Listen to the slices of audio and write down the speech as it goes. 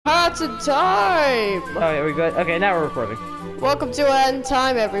Hats in Time! Oh, yeah, we good? Okay, now we're recording. Welcome to Hat in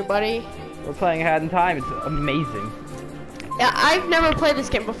Time, everybody. We're playing Hat in Time. It's amazing. Yeah, I've never played this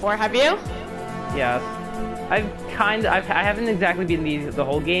game before. Have you? Yes. I haven't exactly beaten the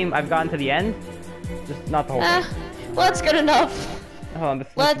whole game. I've gotten to the end. Just not the whole game. Well, that's good enough. Hold on, this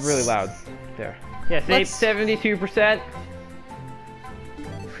is really loud. There. Yeah, save 72%.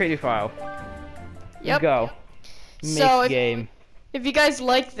 Create a file. Yep. Go. Make So, game. If you guys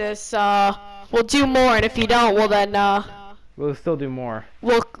like this, we'll do more, and if you don't, well then, we'll still do more.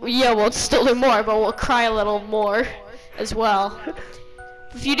 We'll still do more, but we'll cry a little more as well.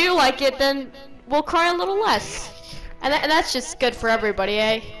 If you do like it, then we'll cry a little less. And that's just good for everybody,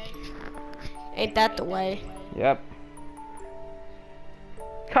 eh? Ain't that the way? Yep.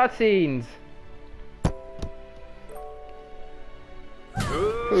 Cutscenes.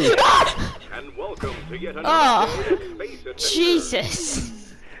 And welcome to yet another Space Adventure.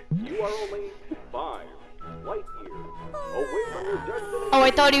 Jesus. You are only 5 light years away from your destiny. Oh,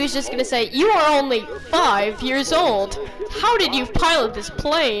 I thought he was just gonna say, you are only 5 years old. How did you pilot this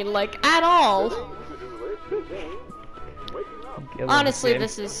plane, like, at all? Honestly,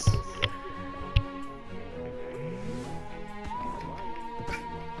 this is...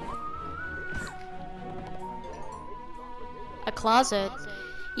 a closet.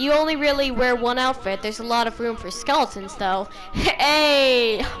 You only really wear one outfit. There's a lot of room for skeletons, though.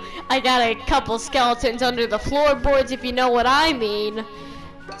 Hey, I got a couple skeletons under the floorboards, if you know what I mean.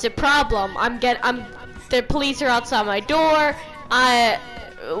 It's a problem. The police are outside my door.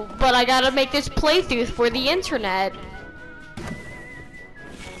 But I gotta make this playthrough for the internet.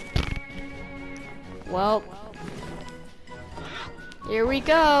 Well, here we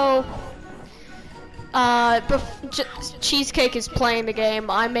go. Cheesecake is playing the game.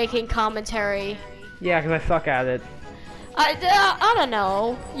 I'm making commentary. Yeah, because I suck at it. I don't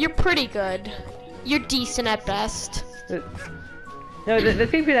know. You're pretty good. You're decent at best. No, this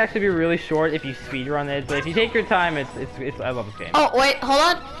game can actually be really short if you speedrun it, but if you take your time, it's I love this game. Oh, wait, hold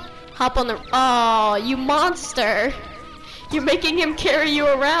on. Hop on the... Oh, you monster. You're making him carry you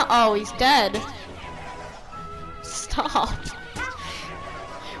around. Oh, he's dead. Stop.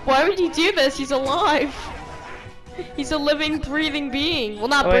 Why would you do this? He's alive. He's a living, breathing being. Well,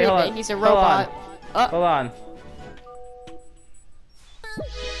 not breathing. He's a robot. Hold on.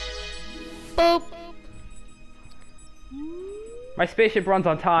 Boop. My spaceship runs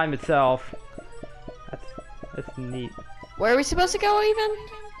on time itself. That's neat. Where are we supposed to go, even?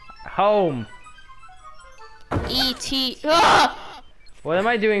 Home. E.T. Ah! What am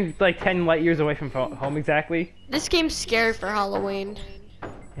I doing, like 10 light years away from home exactly? This game's scary for Halloween.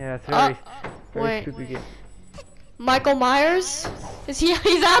 Yeah, it's very spooky game. Michael Myers? He's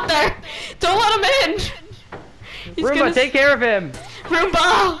out there! Don't let him in! Roomba, take care of him!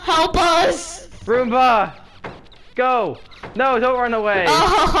 Roomba, help us! Roomba! Go! No, don't run away!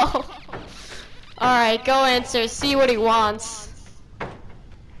 Oh! Alright, go answer, see what he wants.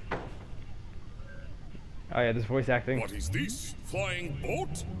 Oh yeah, this voice acting. What is this? Flying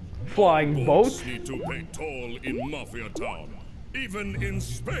boat? Flying boat? Need to pay toll in Mafia Town. Even in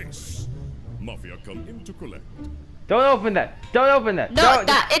space. Mafia come in to collect. Don't open that! Don't open that! No,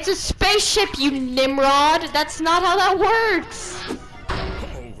 it's a spaceship, you Nimrod! That's not how that works!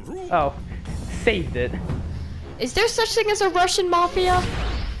 Oh, saved it. Is there such thing as a Russian Mafia?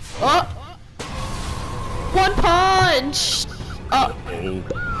 Oh! One punch! Oh.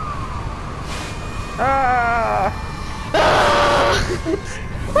 Ah!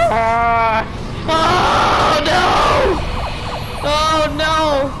 Ah! Ah! Oh no! Oh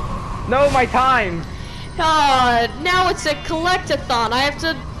no! No, my time! Now it's a collect-a-thon. I have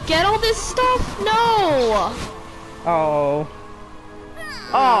to get all this stuff? No! Oh.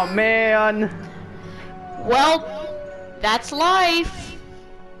 Oh man! Well, that's life.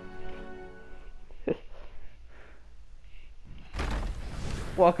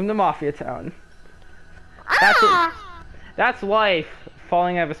 Welcome to Mafia Town. That's life,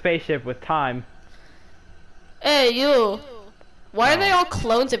 falling out of a spaceship with time. Hey, you. Why are they all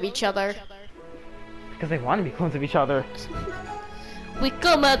clones of each other? Because they want to be clones of each other. We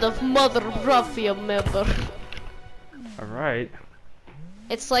come out of Mother Mafia member. Alright.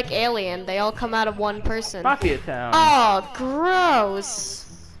 It's like Alien. They all come out of one person. Mafia Town. Oh, gross.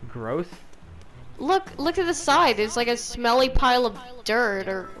 Gross? Look to the side. There's like a smelly pile of dirt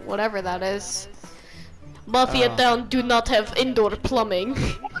or whatever that is. Mafia Town do not have indoor plumbing.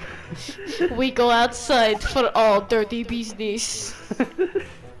 We go outside for all dirty business.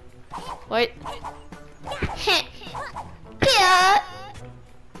 Wait.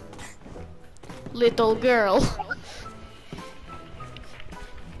 Little girl.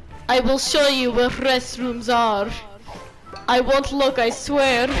 I will show you where restrooms are. I won't look, I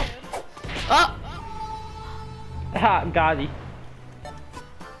swear. Oh, Ha, got it.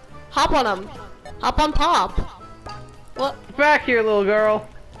 hop on him. Hop on Pop. What? Back here, little girl.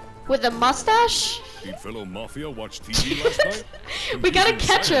 With a mustache? Did fellow Mafia watch TV last night? We gotta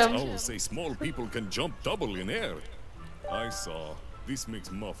Computer catch science him. owls say small people can jump double in air. I saw. This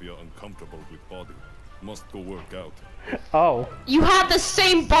makes Mafia uncomfortable with body. Must go work out. Oh. You have the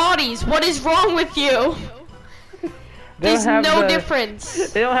same bodies. What is wrong with you? They There's don't have no the-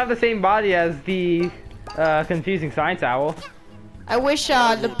 difference. They don't have the same body as the confusing science owl. I wish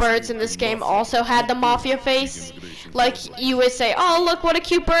the birds in this game also had the Mafia face. Like, you would say, oh, look, what a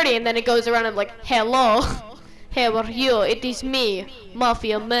cute birdie, and then it goes around and like, hello. How are you? It is me,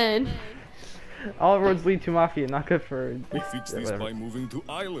 Mafia man. All roads lead to Mafia, not good for... We fixed this whatever. by moving to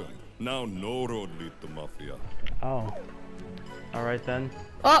island. Now no road lead to Mafia. Oh. Alright then.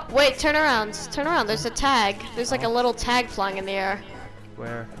 Oh, wait, turn around. Turn around, there's a tag. There's like a little tag flying in the air.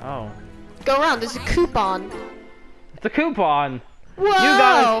 Where? Oh. Go around, there's a coupon. It's a coupon!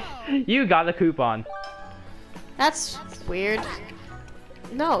 Whoa! You got a coupon. That's weird.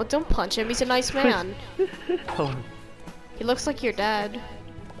 No, don't punch him, he's a nice man. Oh. He looks like your dad.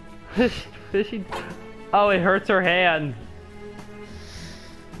 Fishy. Oh, it hurts her hand.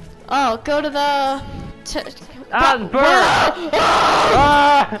 Oh, go to the... Bird! Ah!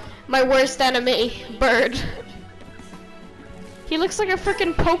 Ah! My worst enemy, bird. He looks like a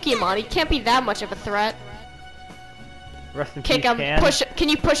freaking Pokemon. He can't be that much of a threat. Rest in Kick peace, him. Can. Push. Can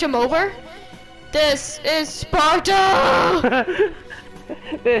you push him over? This is Sparta.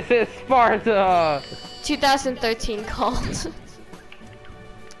 This is Sparta! 2013 called.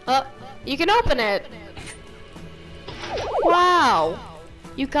 Oh, you can open it. Wow.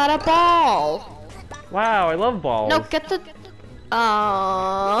 You got a ball. Wow, I love balls. No, get the...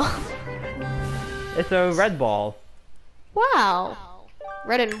 It's a red ball. Wow.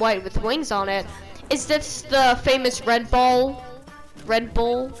 Red and white with wings on it. Is this the famous Red Bull? Red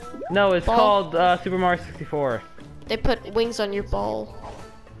Bull? No, it's Ball? called Super Mario 64. They put wings on your ball.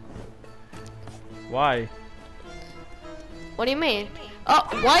 Why? What do you mean? Oh,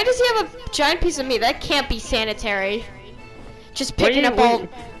 why does he have a giant piece of meat? That can't be sanitary. Just picking up all...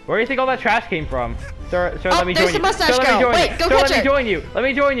 Where do you think all that trash came from? Sir, Oh, let me there's join the you. mustache Sir, let me girl. join Wait, you. go Sir, catch let her. me join you. Let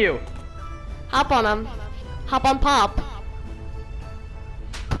me join you. Hop on him. Hop on Pop.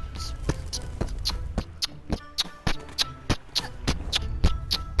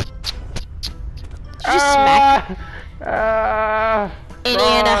 Did you smack Run.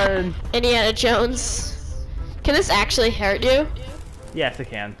 Indiana Jones? Can this actually hurt you? Yes, it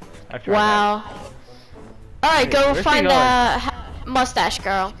can. I've tried Wow. Alright, go Where's she find going? the mustache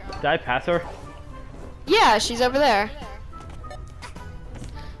girl. that. Did I pass her? Yeah, she's over there.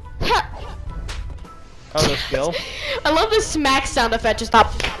 Oh, the skill? I love the smack sound effect. Just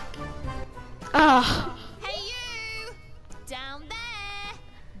stop. Ah. Hey you! Down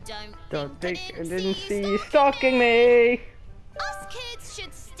there! Don't think I didn't you see you stalking me. Us kids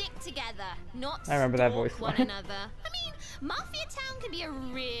should stick together, not I remember that stalk voice one line. another. I mean, Mafia Town can be a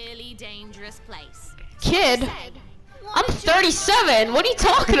really dangerous place. Kid, Said, I'm wanna join 37. What are you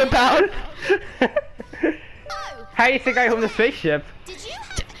talking about? Oh, How do you think I own the spaceship? did you have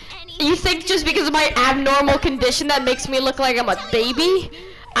any... You think just because of my abnormal condition that makes me look like I'm a baby,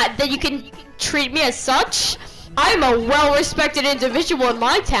 that you can treat me as such? I'm a well-respected individual in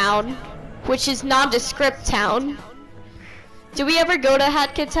my town, which is nondescript town. Do we ever go to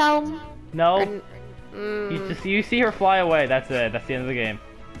Hat Kid Town? No. Mm, You see her fly away. That's it. That's the end of the game.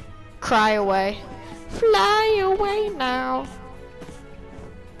 cry away. Fly away now.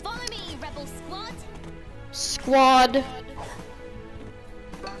 Follow me, Rebel Squad! Squad.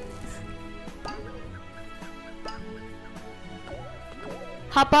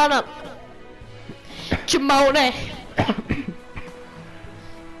 Hop on up. Jamone.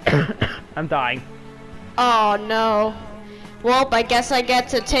 I'm dying. Oh no. Well, I guess I get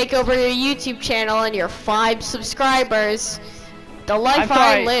to take over your YouTube channel and your 5 subscribers. The life I'm I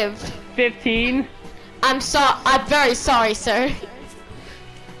sorry. live. 15. I'm very sorry, sir.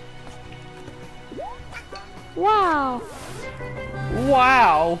 Wow.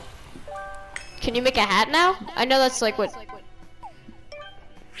 Wow. Can you make a hat now? I know that's like what...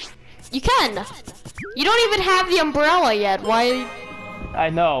 You can! You don't even have the umbrella yet, why... I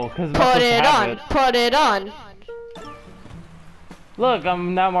know, because Put it on, put it on. Look,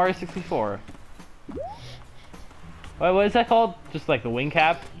 I'm now Mario 64. Wait, what is that called? Just like the wing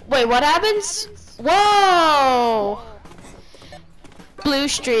cap? Wait, what happens? Whoa! Blue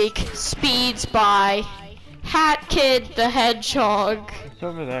streak speeds by. Hat Kid the Hedgehog. It's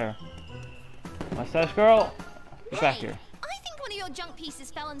over there. Mustache girl, get back here. I think one of your junk pieces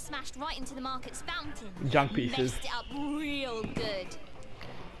fell and smashed right into the market's fountain. Junk pieces. Messed it up real good.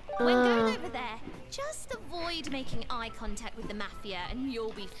 When going over there, just avoid making eye contact with the Mafia and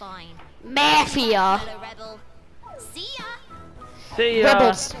you'll be fine. Mafia. Hello, Rebel. See ya! See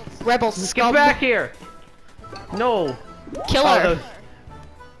ya. Rebels, Get scum. back here. No. Killer.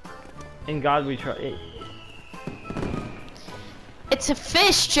 In God we trust. It's a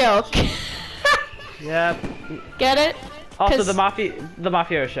fish joke. Yep. Get it? Also, 'Cause- the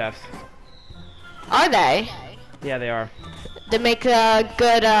Mafia are chefs. Are they? Yeah, they are. They make a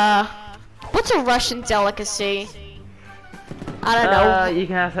good, what's a Russian delicacy? I don't know. You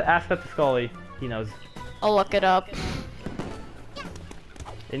can ask that to Scully. He knows. I'll look it up.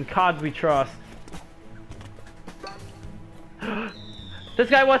 In COD we trust. This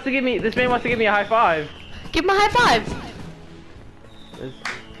man wants to give me a high five. Give him a high five.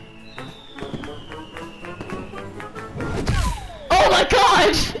 Oh my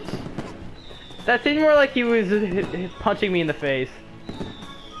god! That seemed more like he was punching me in the face.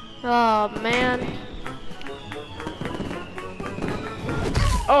 Oh man.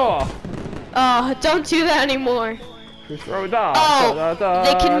 Oh! Oh, don't do that anymore. Oh,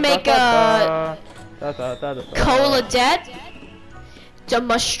 they can make a cola debt.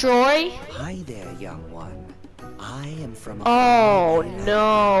 Destroy. Hi there, young one. I am from Oh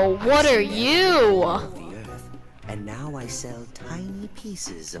no! What are you? of the earth, and now I sell tiny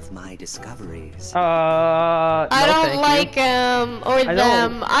pieces of my discoveries. I don't like or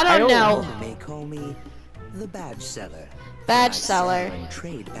them. I don't know. You may call me the badge seller. Badge I sell seller. and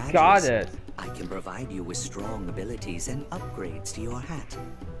trade badges. Got it. I can provide you with strong abilities and upgrades to your hat.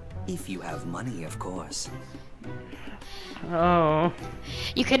 If you have money, of course. Oh.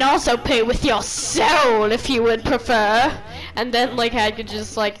 You can also pay with your soul if you would prefer. And then like I could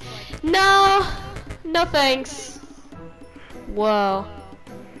just like, no thanks. Whoa.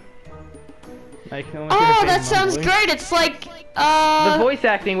 I can only Oh, that sounds great. It's like the voice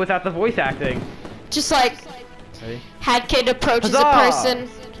acting without the voice acting. just like Ready? Hat Kid approaches a Huzzah! person,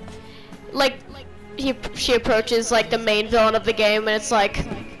 like she approaches like the main villain of the game, and it's like,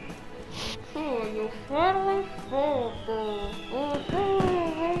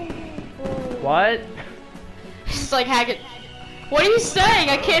 What? it's like Hat Kid. What are you saying?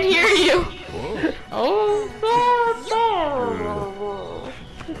 I can't hear you.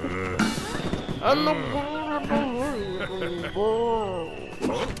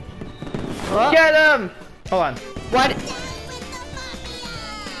 Get him! Hold on. What?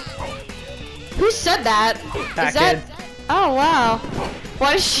 Who said that? Hat Is that? Kid. Oh wow.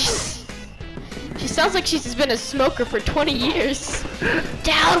 Why does she? She sounds like she's been a smoker for 20 years.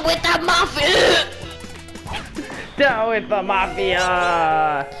 Down with the Mafia! Down with the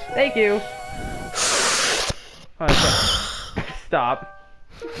Mafia! Thank you. Stop.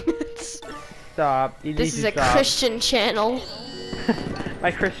 Stop. You This need is to a stop. Christian channel.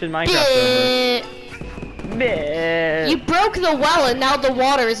 My Christian Minecraft server. Bleh. You broke the well and now the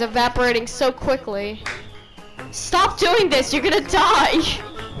water is evaporating so quickly. Stop doing this, you're gonna die!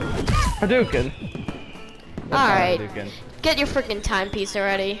 Hadouken. Alright. Hadouken. Get your freaking timepiece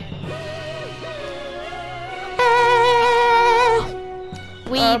already.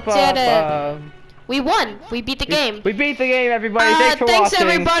 We did it. We won. We beat the game. We beat the game, everybody. Thanks for watching.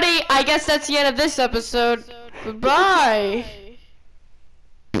 Everybody. I guess that's the end of this episode. Goodbye.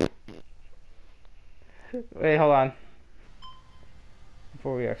 Wait, hold on.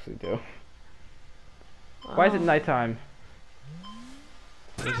 Before we actually do. Why is it nighttime?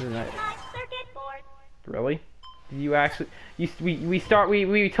 Is it night? Really? Did you actually?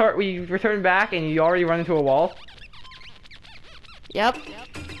 We return back and you already run into a wall? Yep.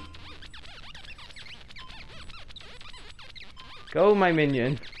 Go, my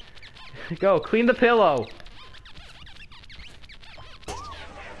minion. Go, clean the pillow.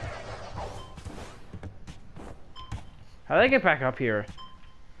 How did I get back up here?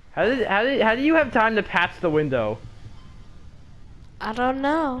 How do you have time to patch the window? I don't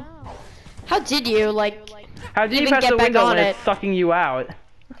know. How did you like? How did you even patch get the back window on when it? it's sucking you out?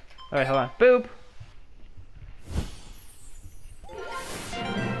 Alright, hold on. Boop.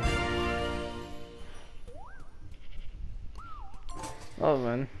 Oh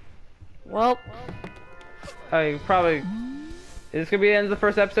man. Well, I probably. Is this gonna be the end of the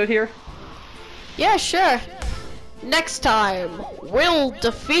first episode here? yeah, sure. Next time, we'll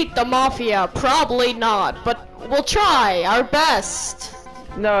defeat the Mafia. Probably not, but we'll try our best.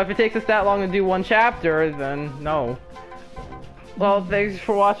 No, if it takes us that long to do one chapter, then no. Well, thanks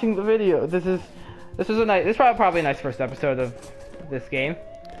for watching the video. This is This was probably a nice first episode of this game.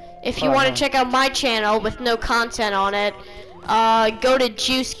 If you want to check out my channel with no content on it, go to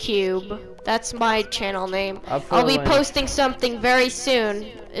Juice Cube. That's my channel name. I'll be posting something very soon.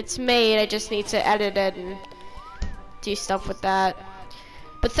 It's made. I just need to edit it and do stuff with that.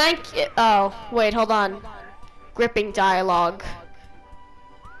 But thank you. Oh, wait, hold on. Gripping dialogue.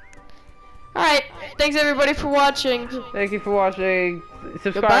 Alright, thanks everybody for watching. Thank you for watching.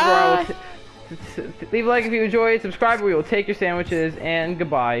 Subscribe. Goodbye. Leave a like if you enjoyed. Subscribe or we will take your sandwiches. And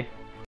goodbye.